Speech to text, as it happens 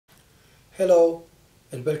Hello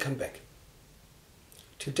and welcome back.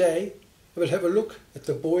 Today I will have a look at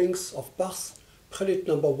the bowings of Bach's Prelude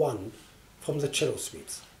No. 1 from the cello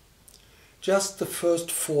suites. Just the first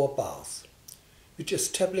 4 bars, which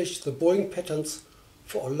establish the bowing patterns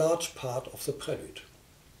for a large part of the prelude.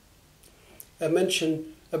 I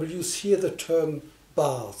will use here the term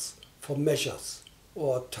bars for measures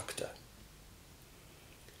or Takte.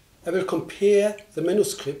 I will compare the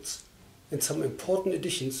manuscripts and some important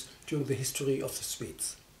editions during the history of the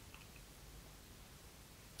suites.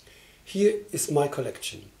 Here is my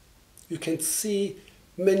collection. You can see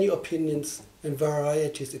many opinions and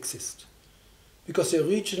varieties exist, because the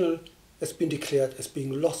original has been declared as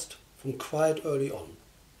being lost from quite early on.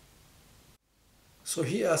 So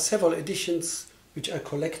here are several editions which I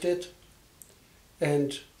collected,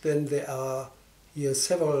 and then there are here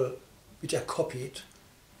several which I copied,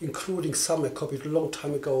 including some I copied a long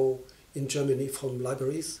time ago in Germany from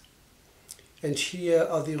libraries. And here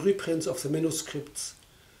are the reprints of the manuscripts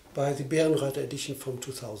by the Bärenreiter edition from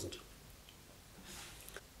 2000.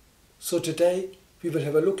 So today we will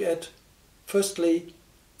have a look at, firstly,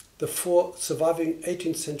 the 4 surviving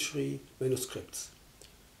 18th century manuscripts.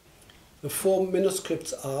 The 4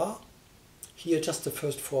 manuscripts are, here just the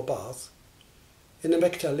first 4 bars, in the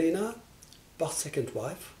Magdalena, Bach's second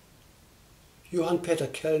wife, Johann Peter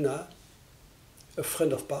Kellner, a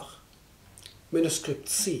friend of Bach, Manuscript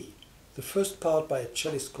C, the first part by a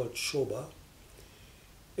cellist called Schober,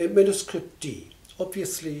 and Manuscript D,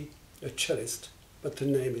 obviously a cellist, but the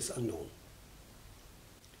name is unknown.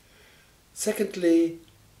 Secondly,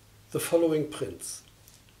 the following prints.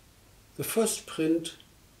 The first print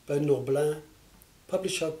by Norblin,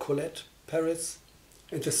 publisher Colette, Paris,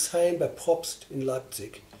 and the same by Probst in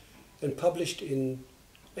Leipzig, and published in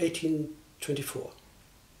 1824.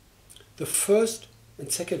 The first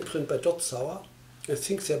and second print by Dotzauer, I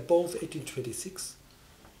think they are both 1826.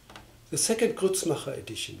 The second Grutzmacher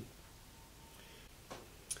edition,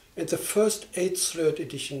 and the first 8 slurred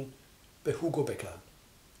edition by Hugo Becker,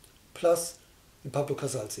 plus the Bach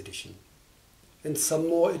Casals edition, and some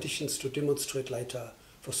more editions to demonstrate later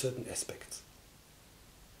for certain aspects.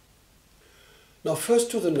 Now first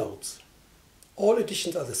to the notes. All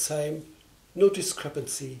editions are the same, no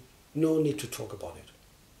discrepancy, no need to talk about it.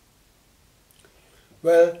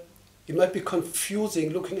 Well, it might be confusing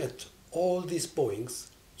looking at all these bowings,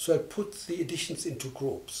 so I'll put the editions into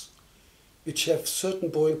groups, which have certain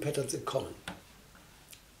bowing patterns in common.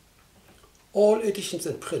 All editions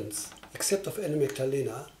and prints, except of Anna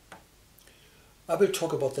Magdalena, I will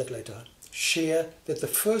talk about that later, share that the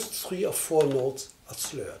first 3 or 4 notes are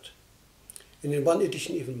slurred, and in one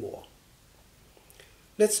edition even more.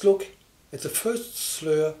 Let's look at the first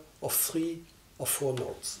slur of 3 or 4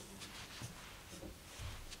 notes.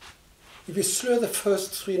 If we slur the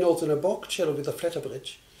first 3 notes on a Baroque cello with a flatter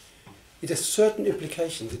bridge, it has certain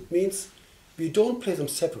implications. It means we don't play them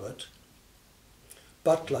separate,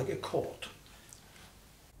 but like a chord.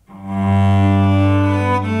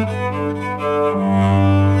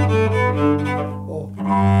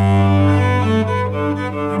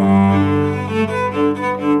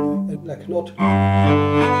 And like not,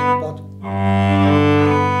 but.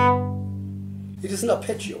 It is an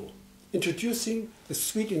arpeggio, introducing the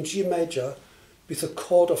suite in G major with a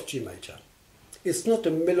chord of G major. It's not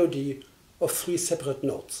a melody of 3 separate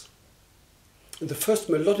notes. And the first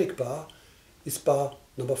melodic bar is bar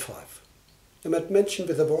number 5. I might mention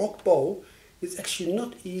with a Baroque bow, it's actually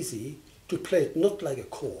not easy to play it not like a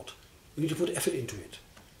chord. You need to put effort into it.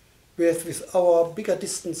 Whereas with our bigger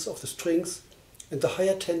distance of the strings and the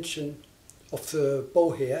higher tension of the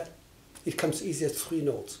bow hair, it comes easy at 3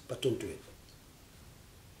 notes, but don't do it.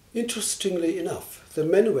 Interestingly enough, the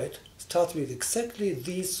Menuet starts with exactly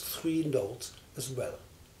these 3 notes as well,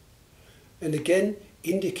 and again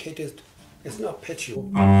indicated as an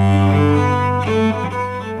arpeggio.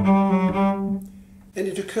 And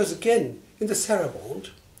it occurs again in the Sarabande,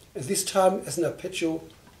 and this time as an arpeggio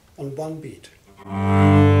on 1 beat.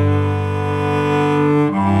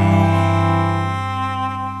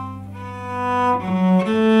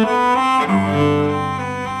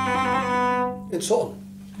 And so on.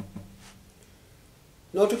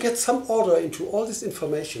 Now to get some order into all this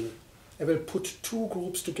information, I will put 2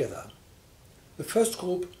 groups together. The first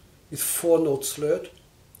group with 4 notes slurred,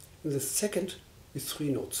 and the second with 3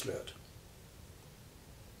 notes slurred.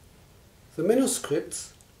 The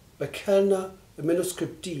manuscripts by Kellner and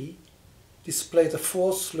Manuscript D display the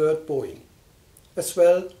 4 slurred bowing, as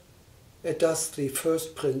well as does the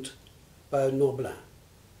first print by Norblin.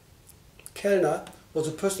 Kellner was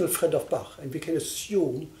a personal friend of Bach, and we can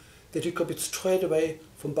assume that he copied straight away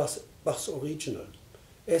from Bach's original,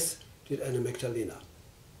 as did Anna Magdalena.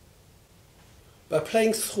 By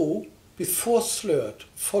playing through with 4 slurred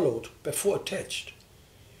followed by 4 attached,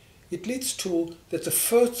 it leads to that the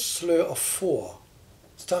first slur of 4,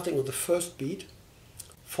 starting on the first beat,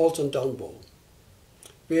 falls on downbow,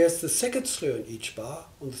 whereas the second slur in each bar,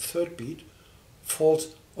 on the third beat,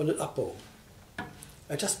 falls on an upbow.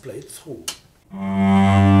 I just play it through.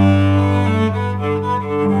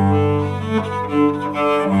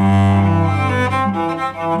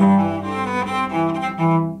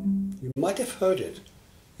 You might have heard it.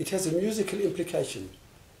 It has a musical implication.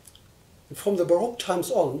 And from the Baroque times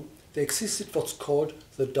on, there existed what's called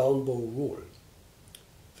the downbow rule.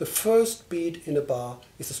 The first beat in a bar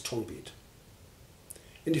is a strong beat.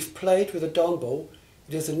 And if played with a downbow,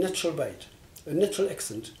 it has a natural weight, a natural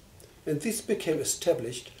accent, and this became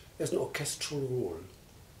established as an orchestral rule.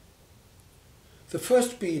 The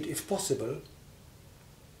first beat, if possible,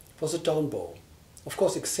 was a downbow. Of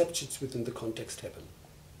course, exceptions within the context happen.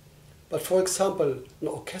 But for example, an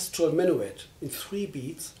orchestral menuet in 3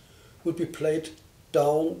 beats would be played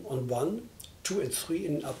down on 1, 2 and 3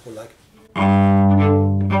 in an upbow, like,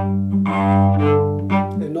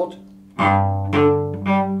 and not up.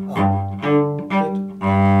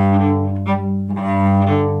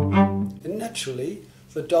 And naturally,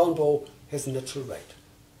 the downbow has a natural weight.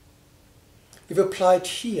 If applied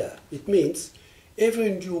here, it means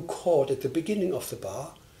every new chord at the beginning of the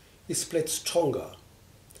bar is played stronger.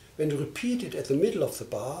 When repeated at the middle of the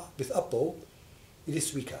bar with upbow, it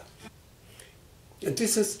is weaker. And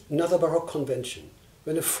this is another Baroque convention.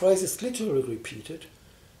 When a phrase is literally repeated,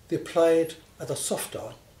 they apply it either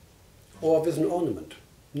softer or with an ornament,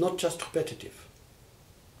 not just repetitive.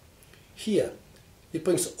 Here, it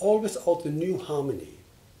brings always out the new harmony,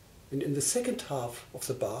 and in the second half of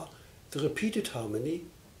the bar, the repeated harmony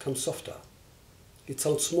comes softer. It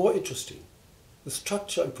sounds more interesting. The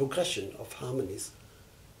structure and progression of harmonies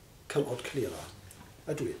come out clearer.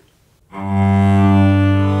 I do it.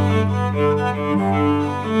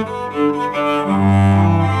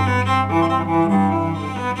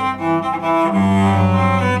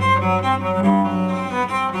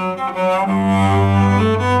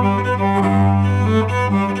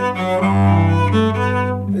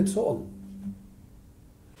 And so on.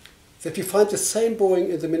 That we find the same bowing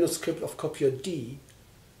in the manuscript of copier D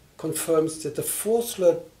confirms that the 4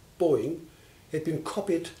 slurred bowing had been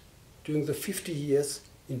copied during the 50 years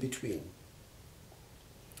in between.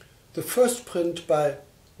 The first print by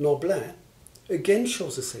Norblin again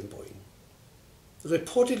shows the same bowing.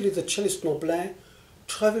 Reportedly, the cellist Norblin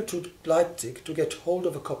traveled to Leipzig to get hold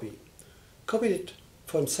of a copy, copied it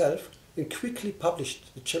for himself, and quickly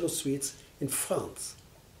published the cello suites in France.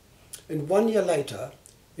 And 1 year later,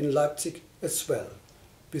 in Leipzig as well,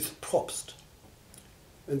 with Probst.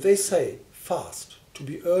 And they say fast, to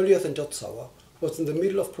be earlier than Dotzauer, was in the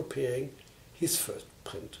middle of preparing his first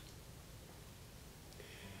print.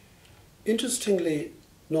 Interestingly,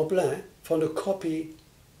 Norblin found a copy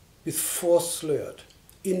with 4 slurred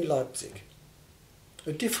in Leipzig,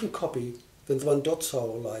 a different copy than the one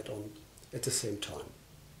Dotzauer relied on at the same time.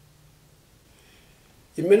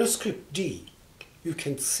 In manuscript D, you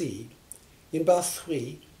can see in bar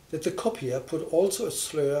 3 that the copier put also a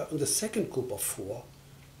slur on the second group of 4,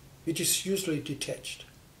 which is usually detached.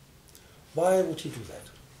 Why would he do that?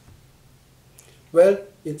 Well,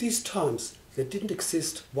 in these times there didn't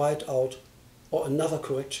exist whiteout or another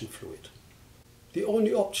correction fluid. The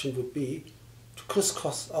only option would be to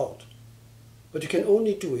crisscross out, but you can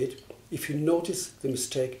only do it if you notice the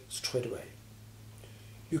mistake straight away.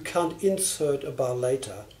 You can't insert a bar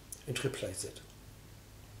later and replace it.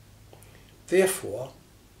 Therefore,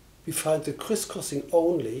 we find the crisscrossing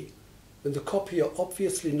only when the copier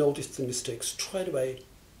obviously noticed the mistake straight away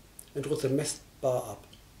and wrote the messed bar up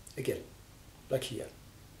again, like here.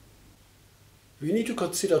 We need to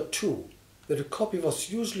consider too that a copy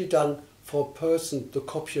was usually done for a person the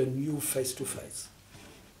copier knew face to face.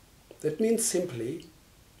 That means simply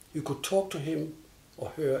you could talk to him or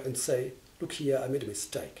her and say, look here, I made a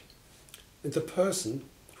mistake. And the person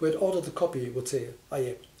who had ordered the copy would say, ah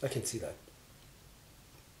yeah, I can see that.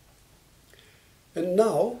 And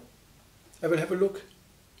now I will have a look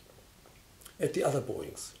at the other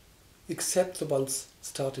bowings, except the ones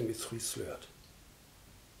starting with 3 slurred.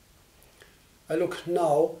 I look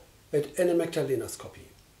now at Anna Magdalena's copy.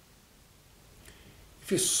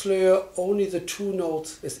 If you slur only the 2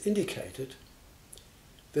 notes as indicated,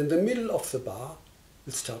 then the middle of the bar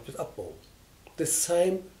will start with upbow, the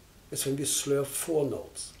same as when we slur 4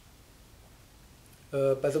 notes.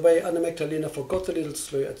 By the way, Anna Magdalena forgot the little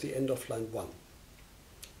slur at the end of line 1.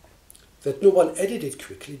 That no one added it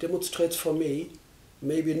quickly demonstrates for me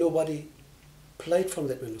maybe nobody played from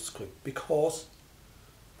that manuscript, because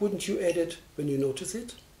wouldn't you add it when you notice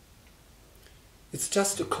it? It's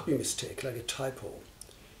just a copy mistake, like a typo.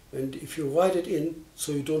 And if you write it in,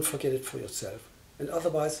 so you don't forget it for yourself. And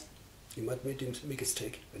otherwise, you might make a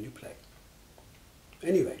mistake when you play.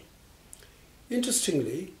 Anyway,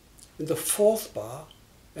 interestingly, in the fourth bar,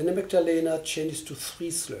 a Magdalena changes to 3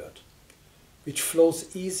 slurred, which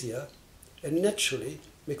flows easier and naturally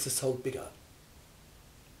makes the sound bigger.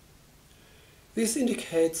 This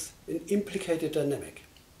indicates an implicated dynamic,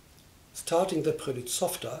 starting the prelude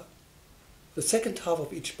softer, the second half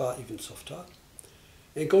of each bar even softer,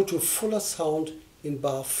 and go to a fuller sound in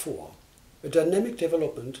bar 4, a dynamic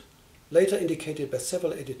development later indicated by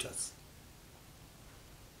several editors.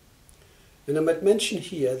 And I might mention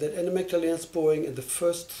here that Anna Magdalena's bowing in the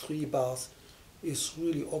first 3 bars is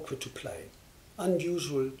really awkward to play,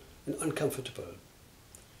 unusual and uncomfortable.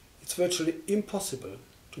 It's virtually impossible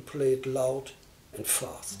to play it loud and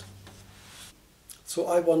fast. So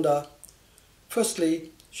I wonder,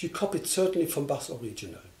 firstly, she copied certainly from Bach's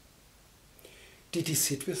original. Did he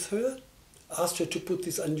sit with her, asked her to put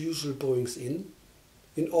these unusual bowings in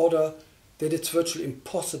order that it's virtually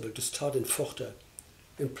impossible to start in forte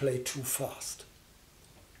and play too fast?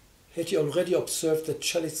 Had he already observed that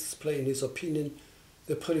cellists play, in his opinion,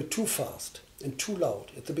 the prelude too fast and too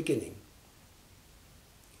loud at the beginning?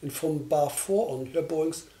 And from bar 4 on, her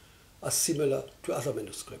bowings are similar to other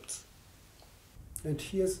manuscripts. And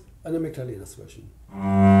here's Anna Magdalena's version.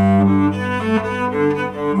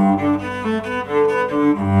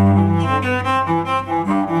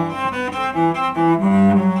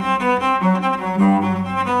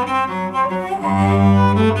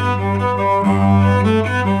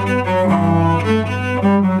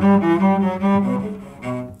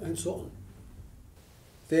 And so on.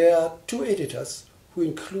 There are 2 editors who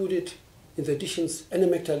included in the editions Anna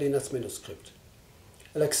Magdalena's manuscript,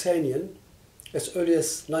 Alexanian as early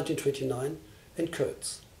as 1929 and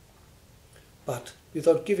Kurtz. But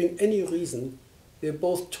without giving any reason, they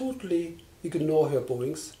both totally ignore her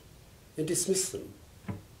bowings and dismiss them.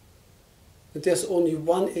 And there's only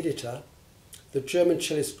one editor, the German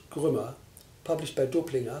cellist Grümmer, published by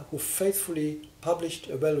Doplinger, who faithfully published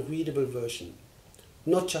a well-readable version,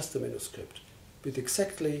 not just the manuscript, with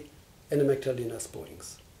exactly Anna Magdalena's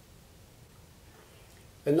bowings.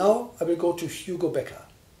 And now I will go to Hugo Becker,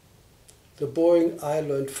 the bowing I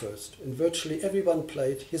learned first, and virtually everyone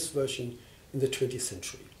played his version in the 20th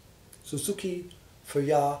century. Suzuki,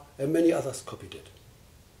 Feuillard, and many others copied it.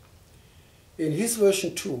 In his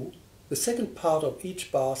version too, the second part of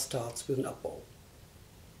each bar starts with an upbow,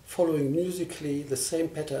 following musically the same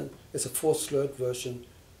pattern as the 4 slurred version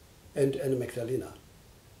and Anna Magdalena.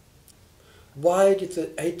 Why did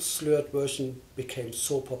the 8 slurred version become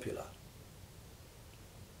so popular?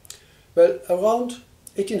 Well, around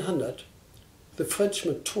 1800, the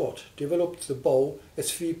Frenchman Chord developed the bow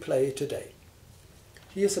as we play it today.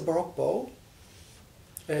 Here's a Baroque bow,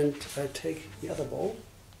 and I take the other bow,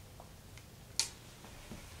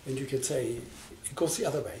 and you can say it goes the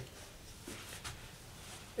other way.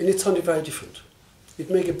 And it sounded very different. It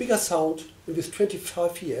made a bigger sound, and with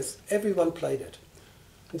 25 years, everyone played it.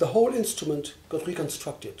 And the whole instrument got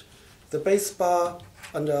reconstructed. The bass bar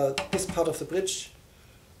under this part of the bridge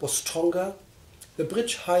was stronger, the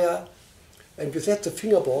bridge higher, and with that the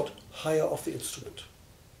fingerboard higher of the instrument.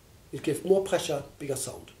 It gave more pressure, bigger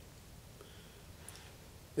sound.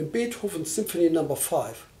 And Beethoven's Symphony No.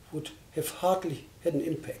 5 would have hardly had an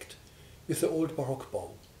impact with the old Baroque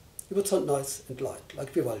bow. It would sound nice and light,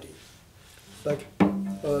 like Vivaldi. Like,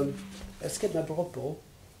 let's get my Baroque bow,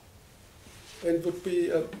 and it would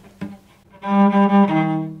be,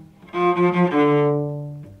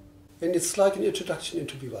 and it's like an introduction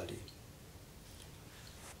into Vivaldi.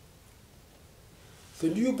 The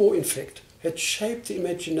new bow, in fact, had shaped the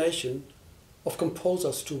imagination of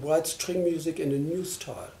composers to write string music in a new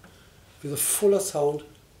style, with a fuller sound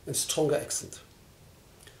and stronger accent.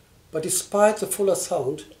 But despite the fuller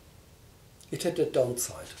sound, it had a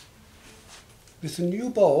downside. With the new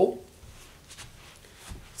bow,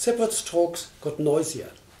 separate strokes got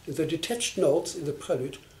noisier, and the detached notes in the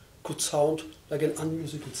prelude could sound like an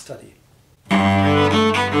unmusical study.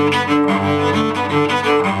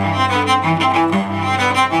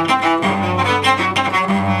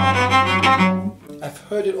 I've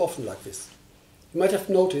heard it often like this. You might have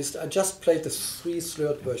noticed I just played the 3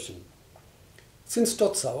 slurred version. Since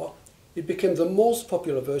Dotzauer, it became the most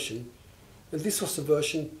popular version, and this was the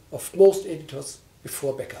version of most editors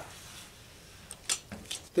before Becker.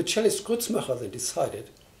 The cellist Grutzmacher then decided,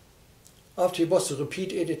 after he was the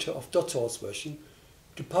repeat editor of Dotzauer's version,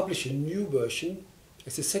 to publish a new version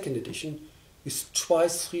as the second edition, is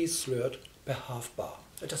twice 3 slurred per half bar.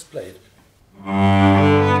 I just play it.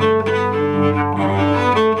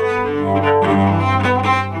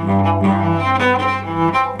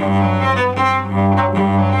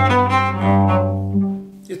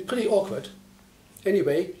 It's pretty awkward.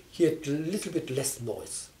 Anyway, he had a little bit less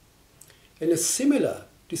noise. And a similar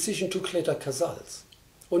decision took later Casals.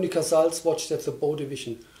 Only Casals watched that the bow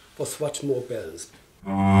division was much more balanced.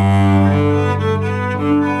 And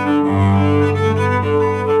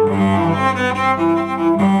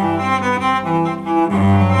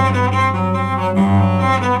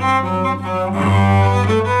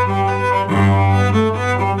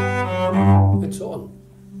so on.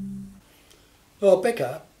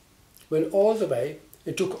 Becker went all the way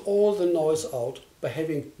and took all the noise out by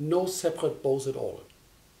having no separate bows at all,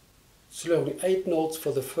 slurring 8 notes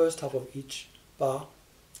for the first half of each bar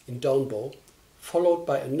in downbow, followed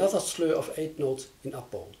by another slur of 8 notes in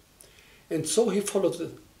upbow. And so he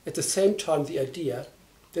followed at the same time the idea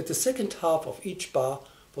that the second half of each bar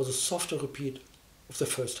was a softer repeat of the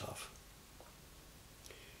first half.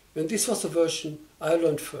 And this was the version I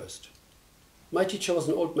learned first. My teacher was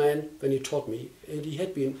an old man when he taught me, and he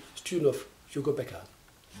had been a student of Hugo Becker.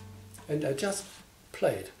 And I just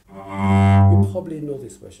played. You probably know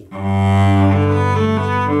this version.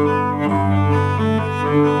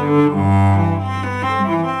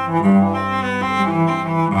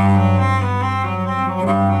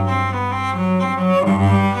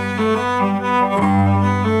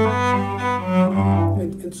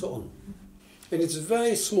 And so on. And it's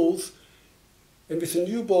very smooth, and with a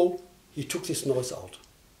new bow he took this noise out.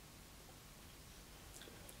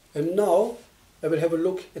 And now I will have a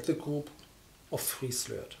look at the group of 3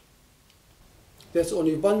 slurred. There's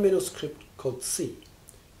only one manuscript called C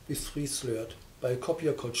with 3 slurred by a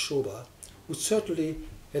copier called Schober, who certainly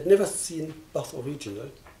had never seen Bach's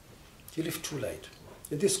original. He lived too late.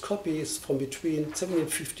 And this copy is from between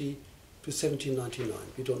 1750 to 1799,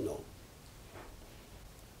 we don't know.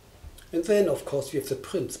 And then, of course, we have the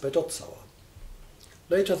prints by Dotzauer.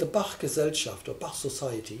 Later, the Bach Gesellschaft, or Bach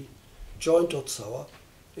Society, joined Dotzauer,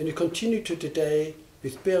 and it continued to today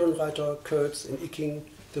with Bärenreiter, Kurtz, and Icking,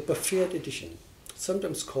 the preferred edition,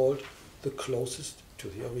 sometimes called the closest to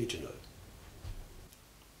the original.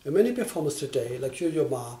 And many performers today, like Yo-Yo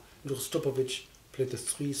Ma and Rostropovich, played the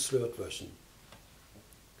 3 slurred version.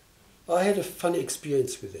 I had a funny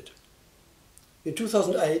experience with it. In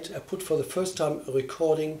 2008, I put for the first time a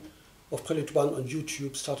recording of Prelude 1 on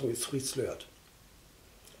YouTube, starting with 3 slurred.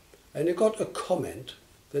 And I got a comment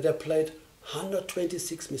that I played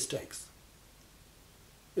 126 mistakes.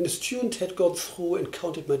 And a student had gone through and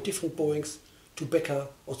counted my different bowings to Becker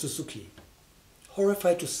or Suzuki,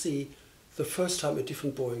 horrified to see the first time a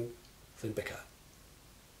different bowing than Becker.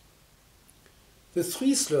 The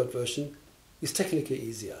 3 slurred version is technically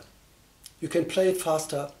easier. You can play it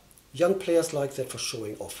faster. Young players like that for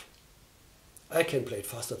showing off. I can play it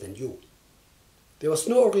faster than you. There was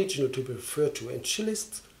no original to be referred to, and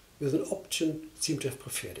cellists with an option seem to have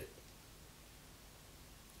preferred it.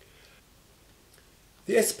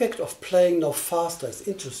 The aspect of playing now faster is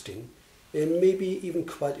interesting and maybe even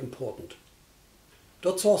quite important.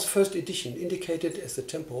 Dotzauer's first edition indicated as the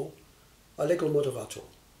tempo allegro moderato.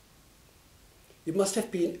 It must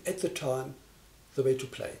have been at the time the way to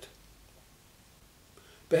play it.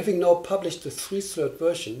 By having now published the 3 slurred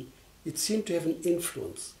version, it seemed to have an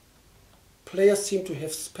influence. Players seem to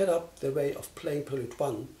have sped up their way of playing Prelude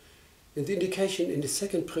 1, and the indication in the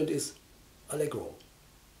second print is allegro.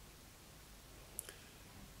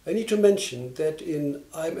 I need to mention that in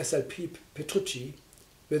IMSLP Petrucci,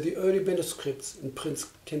 where the early manuscripts and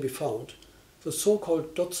prints can be found, the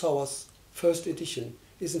so-called Dotzauer's first edition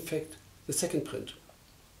is in fact the second print.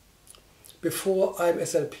 Before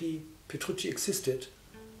IMSLP Petrucci existed,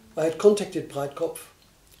 I had contacted Breitkopf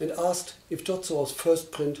and asked if Dotzauer's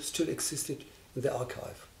first print still existed in the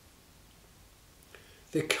archive.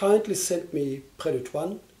 They kindly sent me Prelude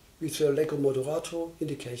 1 with the allegro moderato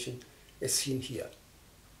indication as seen here.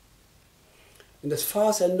 And as far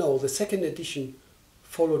as I know, the second edition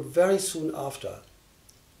followed very soon after.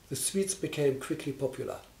 The suites became quickly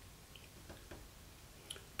popular.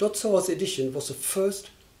 Dotzauer's edition was the first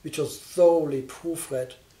which was thoroughly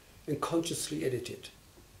proofread and consciously edited.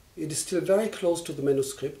 It is still very close to the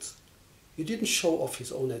manuscripts. He didn't show off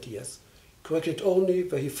his own ideas, corrected only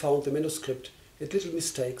where he found the manuscript had little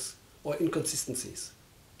mistakes or inconsistencies.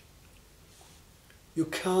 You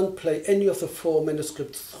can't play any of the 4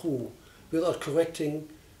 manuscripts through without correcting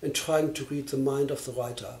and trying to read the mind of the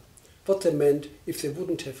writer, what they meant if they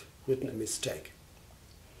wouldn't have written a mistake.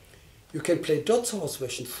 You can play Dotzauer's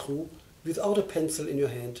version through without a pencil in your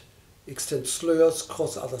hand, extend slurs,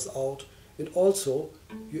 cross others out, and also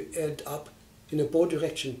you end up in a bow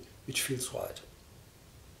direction which feels right.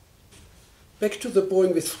 Back to the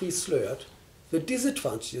bowing with three slurred, the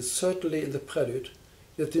disadvantage is certainly in the prelude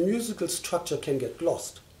that the musical structure can get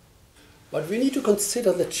lost. But we need to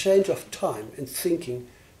consider the change of time and thinking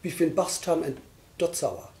between Bach's time and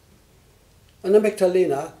Dotzauer. Under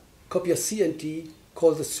Magdalena, copiers C and D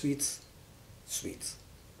call the suites suites.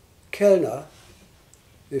 Kellner,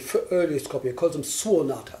 the earliest copier, calls them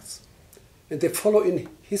sonatas, and they follow in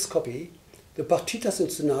his copy the partitas and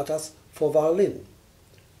sonatas for violin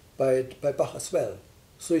by Bach as well,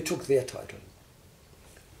 so he took their title.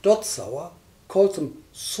 Dotzauer calls them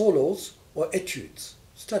solos or etudes,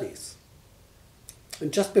 studies.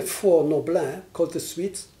 And just before Noblin called the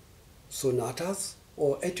suites sonatas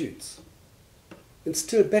or etudes. And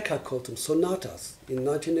still Becker called them sonatas in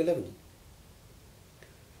 1911.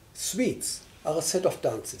 Suites are a set of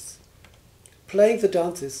dances. Playing the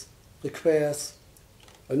dances requires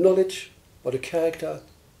a knowledge what the character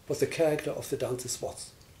of the dances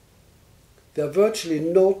was. There are virtually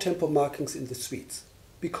no tempo markings in the suites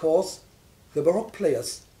because the Baroque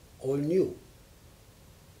players all knew.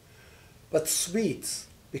 But suites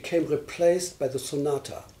became replaced by the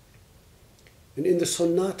sonata. And in the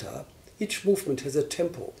sonata, each movement has a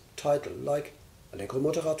tempo title like Allegro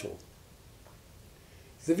moderato.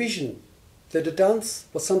 The vision that a dance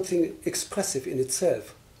was something expressive in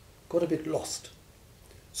itself got a bit lost.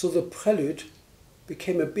 So the prelude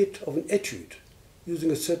became a bit of an etude,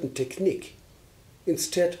 using a certain technique,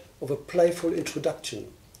 instead of a playful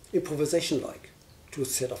introduction, improvisation-like, to a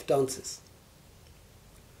set of dances.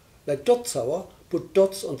 Like Dotzauer put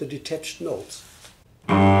dots on the detached notes.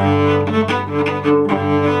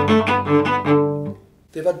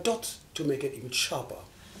 There were dots to make it even sharper,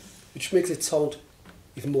 which makes it sound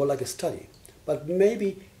even more like a study. But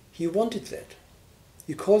maybe he wanted that.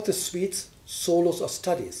 He called the suites solos or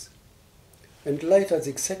studies. And later it's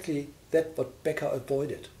exactly that what Becker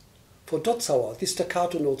avoided. For Dotzauer, these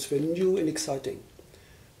staccato notes were new and exciting.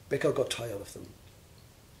 Becker got tired of them.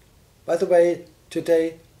 By the way,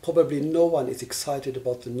 today probably no one is excited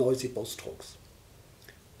about the noisy bow strokes.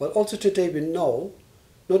 But also today we know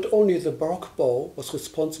not only the Baroque bow was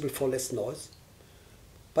responsible for less noise,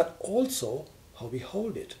 but also how we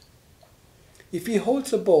hold it. If we hold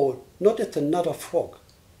the bow not at the nut or frog,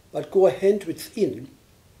 but go a hand within,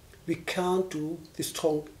 we can't do the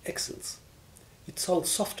strong accents. It sounds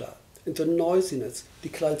softer and the noisiness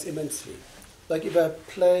declines immensely. Like if I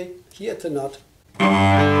play here at the nut,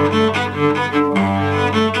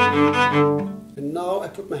 and now I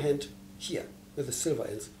put my hand here where the silver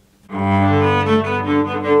ends.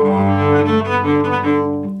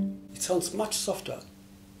 It sounds much softer.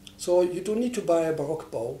 So you don't need to buy a Baroque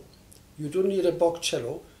bow, you don't need a Bach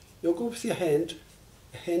cello, you go with your hand,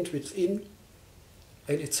 a hand within,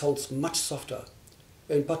 and it sounds much softer.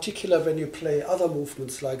 In particular when you play other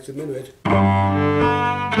movements like the Menuet.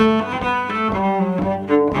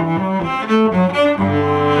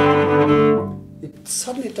 It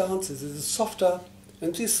suddenly dances, it is softer,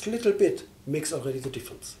 and this little bit makes already the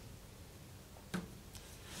difference.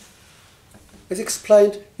 As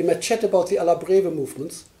explained in my chat about the alla breve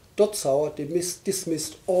movements, Dotzauer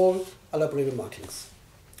dismissed all alla breve markings.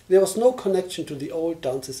 There was no connection to the old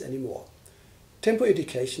dances anymore. Tempo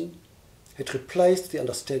education had replaced the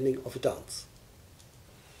understanding of a dance.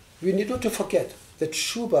 We need not to forget that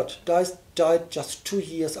Schubert died just 2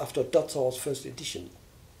 years after Dotzauer's first edition.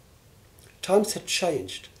 Times had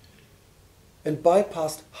changed and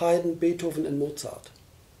bypassed Haydn, Beethoven and Mozart.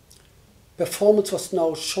 Performance was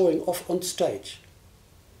now showing off on stage.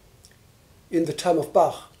 In the time of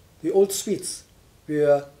Bach, the old suites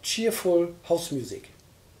were cheerful house music,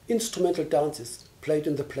 instrumental dances played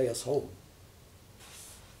in the player's home.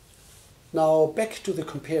 Now back to the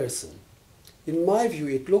comparison. In my view,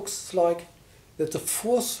 it looks like that the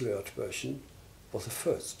four-slurred version was the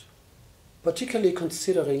first, particularly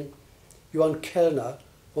considering Johann Kellner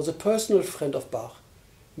was a personal friend of Bach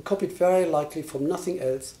and copied very likely from nothing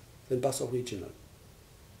else than Bach's original.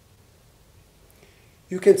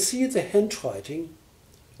 You can see the handwriting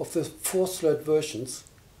of the four-slurred versions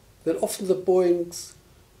that often the bowings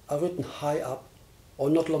are written high up or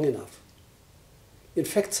not long enough. In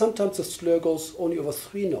fact, sometimes the slur goes only over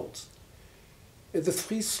 3 notes, and the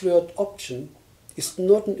 3-slurred option is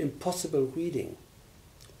not an impossible reading.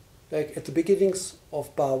 Like at the beginnings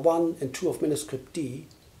of bar 1 and 2 of manuscript D,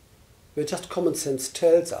 where just common sense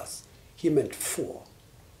tells us he meant 4.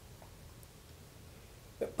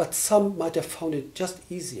 But some might have found it just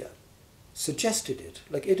easier, suggested it,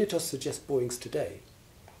 like editors suggest bowings today.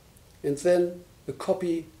 and then a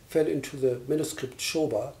copy fell into the manuscript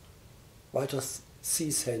Schober, writer's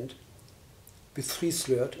C's hand, with 3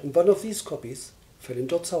 slurred, and one of these copies fell in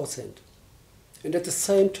Dotzauer's hand. And at the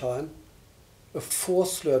same time, a 4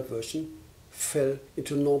 slurred version fell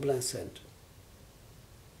into Noblin's hand.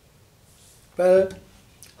 Well,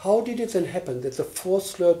 how did it then happen that the 4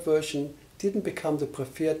 slurred version didn't become the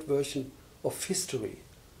preferred version of history,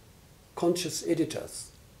 conscious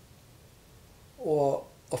editors, or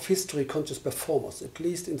of history conscious performers, at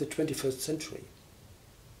least in the 21st century?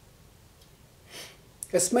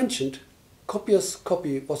 As mentioned, Copier's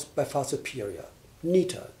copy was by far superior,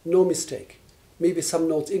 neater, no mistake. Maybe some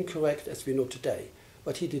notes incorrect as we know today,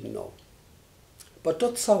 but he didn't know. But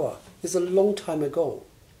Dotzauer is a long time ago.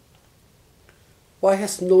 Why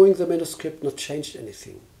has knowing the manuscript not changed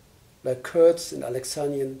anything? Like Kurtz and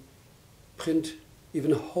Alexanian print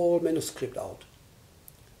even a whole manuscript out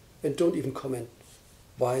and don't even comment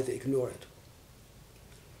why they ignore it.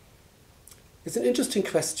 It's an interesting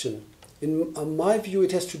question. In my view,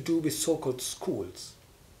 it has to do with so-called schools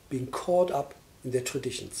being caught up in their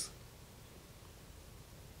traditions.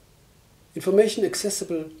 Information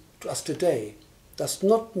accessible to us today does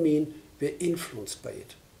not mean we're influenced by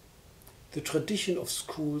it. The tradition of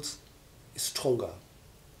schools is stronger.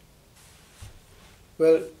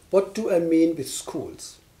 Well, what do I mean with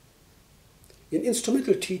schools? In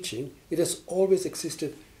instrumental teaching, it has always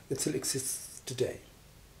existed and still exists today.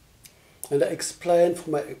 And I explain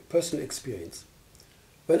from my personal experience.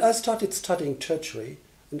 When I started studying tertiary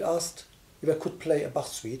and asked if I could play a Bach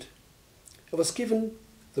suite, I was given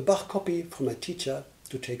the Bach copy from my teacher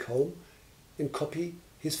to take home and copy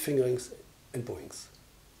his fingerings and bowings.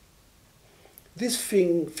 These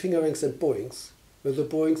fingerings and bowings were the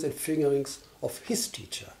bowings and fingerings of his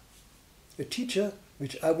teacher, a teacher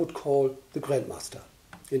which I would call the grandmaster,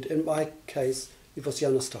 and in my case it was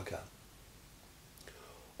Janos Taka.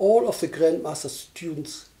 All of the grandmaster's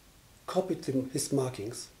students copied his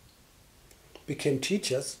markings, became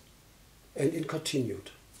teachers, and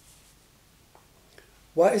continued.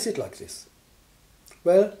 Why is it like this?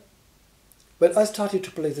 Well, when I started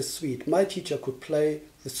to play the suite, my teacher could play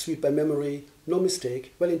the suite by memory, no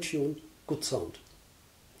mistake, well in tune, good sound.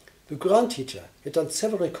 The grand teacher had done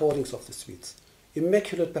several recordings of the suites,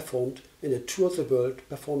 immaculate performed, and had toured the world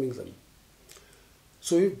performing them.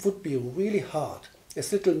 So it would be really hard,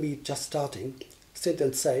 as little me just starting, stand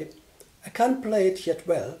and say, I can't play it yet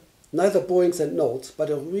well, neither bowings and notes, but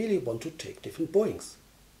I really want to take different bowings.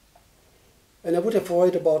 And I would have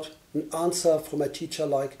worried about an answer from my teacher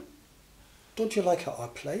like, don't you like how I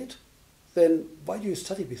play it? Then why do you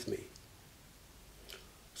study with me?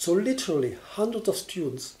 So literally hundreds of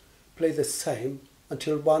students play the same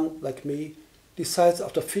until one, like me, decides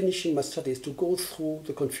after finishing my studies to go through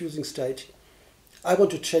the confusing stage. I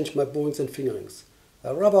want to change my bowings and fingerings.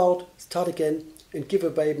 I rub out, start again, and give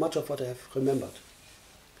away much of what I have remembered.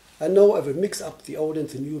 I know I will mix up the old and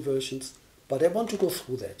the new versions, but I want to go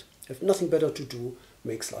through that. I have nothing better to do,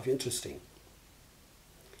 makes life interesting.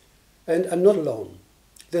 And I'm not alone.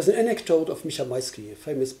 There's an anecdote of Misha Maisky, a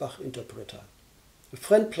famous Bach interpreter. A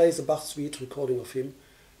friend plays a Bach suite recording of him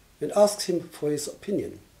and asks him for his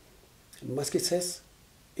opinion. And Maisky says,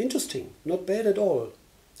 interesting, not bad at all.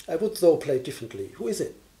 I would though play differently. Who is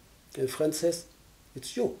it? And the friend says,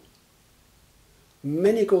 it's you.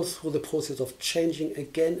 Many go through the process of changing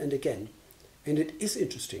again and again, and it is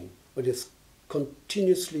interesting when there's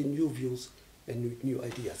continuously new views and new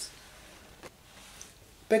ideas.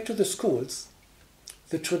 Back to the schools,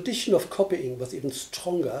 the tradition of copying was even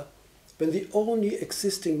stronger when the only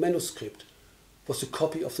existing manuscript was a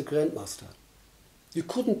copy of the grandmaster. You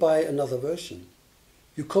couldn't buy another version.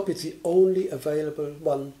 You copied the only available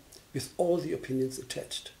one with all the opinions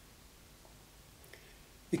attached.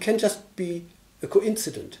 It can just be a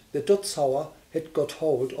coincidence that Dotzauer had got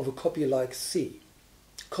hold of a copy like C,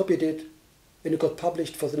 copied it, and it got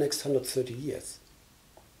published for the next 130 years.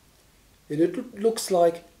 And it looks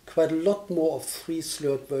like quite a lot more of 3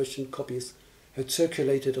 slurred version copies had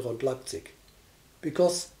circulated around Leipzig,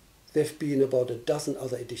 because there have been about a dozen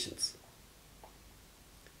other editions.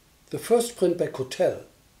 The first print by Cotel,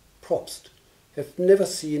 Probst, have never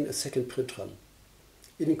seen a second print run.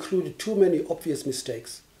 It included too many obvious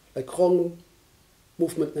mistakes, like wrong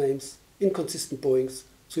movement names, inconsistent bowings,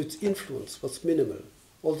 so its influence was minimal,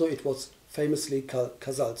 although it was famously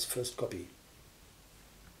Casals' first copy.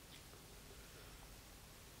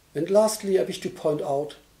 And lastly, I wish to point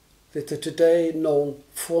out that the today known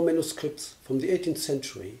 4 manuscripts from the 18th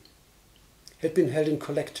century had been held in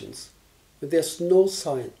collections, but there's no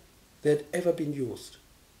sign they had ever been used.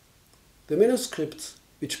 The manuscripts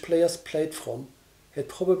which players played from had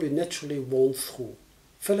probably naturally worn through,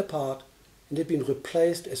 fell apart, and had been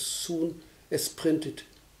replaced as soon as printed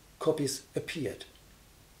copies appeared.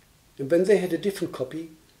 And when they had a different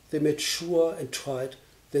copy, they made sure and tried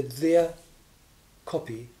that their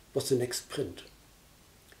copy was the next print.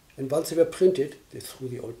 And once they were printed, they threw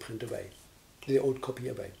the old print away, the old copy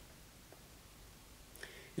away.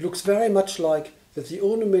 It looks very much like that the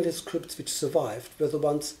only manuscripts which survived were the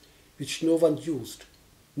ones which no one used,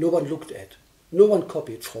 no one looked at, no one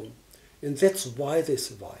copied from, and that's why they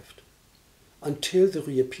survived, until they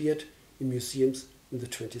reappeared in museums in the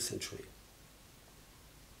 20th century.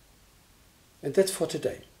 And that's for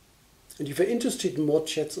today. And if you're interested in more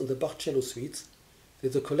chats on the Bach Cello Suites,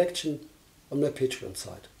 there's a collection on my Patreon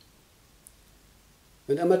site.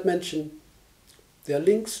 And I might mention, there are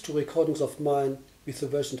links to recordings of mine with the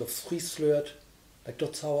versions of 3 slurred, like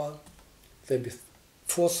Dotzauer, then with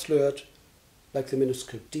 4 slurred, like the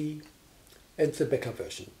manuscript D, and the Becker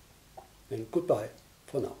version. And goodbye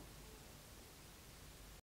for now.